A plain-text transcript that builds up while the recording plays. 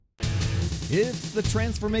It's the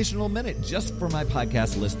Transformational Minute, just for my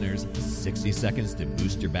podcast listeners. 60 seconds to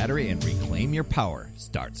boost your battery and reclaim your power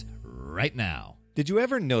starts right now. Did you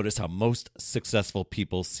ever notice how most successful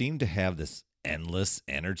people seem to have this endless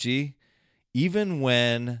energy? Even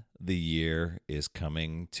when the year is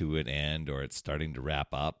coming to an end or it's starting to wrap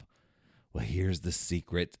up? Well, here's the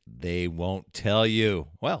secret they won't tell you.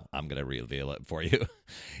 Well, I'm going to reveal it for you.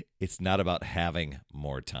 It's not about having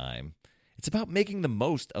more time. It's about making the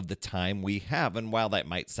most of the time we have. And while that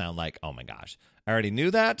might sound like, oh my gosh, I already knew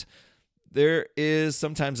that, there is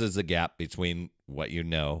sometimes there's a gap between what you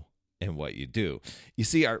know and what you do. You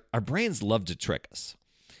see, our brains love to trick us.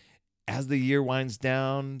 As the year winds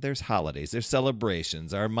down, there's holidays, there's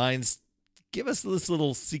celebrations. Our minds give us this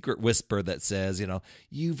little secret whisper that says,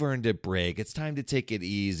 you've earned a break. It's time to take it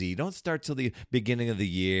easy. Don't start till the beginning of the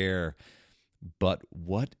year. But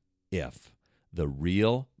what if the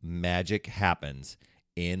real magic happens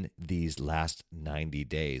in these last 90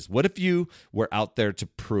 days? What if you were out there to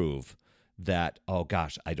prove that, oh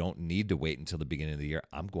gosh, I don't need to wait until the beginning of the year.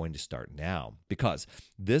 I'm going to start now, because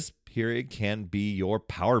this period can be your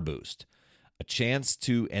power boost, a chance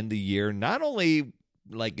to end the year not only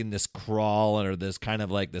like in this crawl or this kind of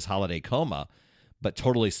like this holiday coma, but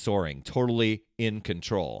totally soaring, totally in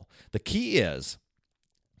control. The key is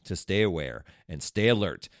to stay aware and stay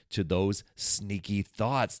alert to those sneaky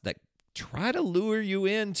thoughts that try to lure you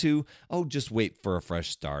into, oh, just wait for a fresh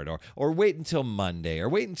start, or wait until Monday, or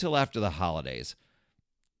wait until after the holidays.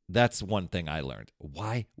 That's one thing I learned.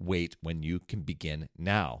 Why wait when you can begin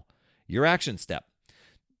now? Your action step.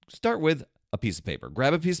 Start with a piece of paper.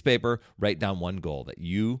 Grab a piece of paper, write down one goal that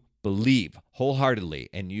you believe wholeheartedly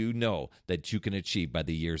and you know that you can achieve by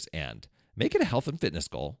the year's end. Make it a health and fitness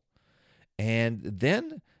goal. And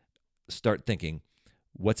then start thinking,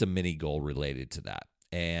 what's a mini goal related to that?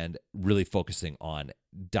 And really focusing on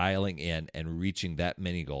dialing in and reaching that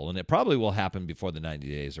mini goal. And it probably will happen before the 90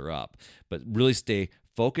 days are up. But really stay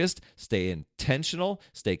focused, stay intentional,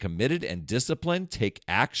 stay committed and disciplined, take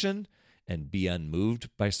action, and be unmoved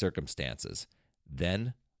by circumstances.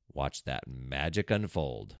 Then watch that magic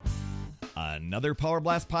unfold. Another Power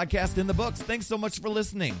Blast podcast in the books. Thanks so much for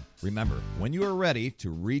listening. Remember, when you are ready to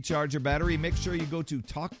recharge your battery, make sure you go to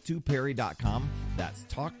talktoperry.com. That's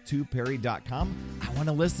talktoperry.com. I want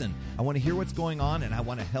to listen. I want to hear what's going on, and I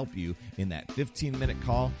want to help you in that 15-minute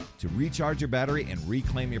call to recharge your battery and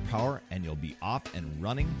reclaim your power, and you'll be off and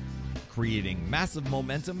running, creating massive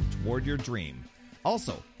momentum toward your dream.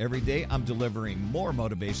 Also, every day I'm delivering more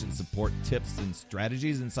motivation, support, tips, and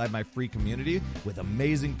strategies inside my free community with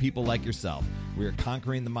amazing people like yourself. We are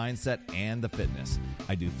conquering the mindset and the fitness.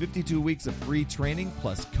 I do 52 weeks of free training,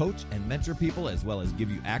 plus coach and mentor people, as well as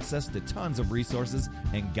give you access to tons of resources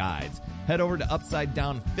and guides. Head over to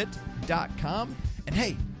UpsideDownFit.com. And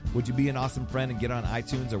hey, would you be an awesome friend and get on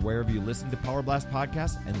iTunes or wherever you listen to Power Blast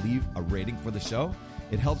podcasts and leave a rating for the show?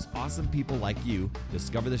 It helps awesome people like you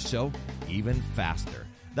discover the show even faster.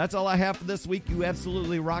 That's all I have for this week. You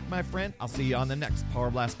absolutely rock, my friend. I'll see you on the next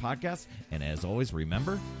Power Blast podcast. And as always,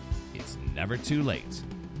 remember, it's never too late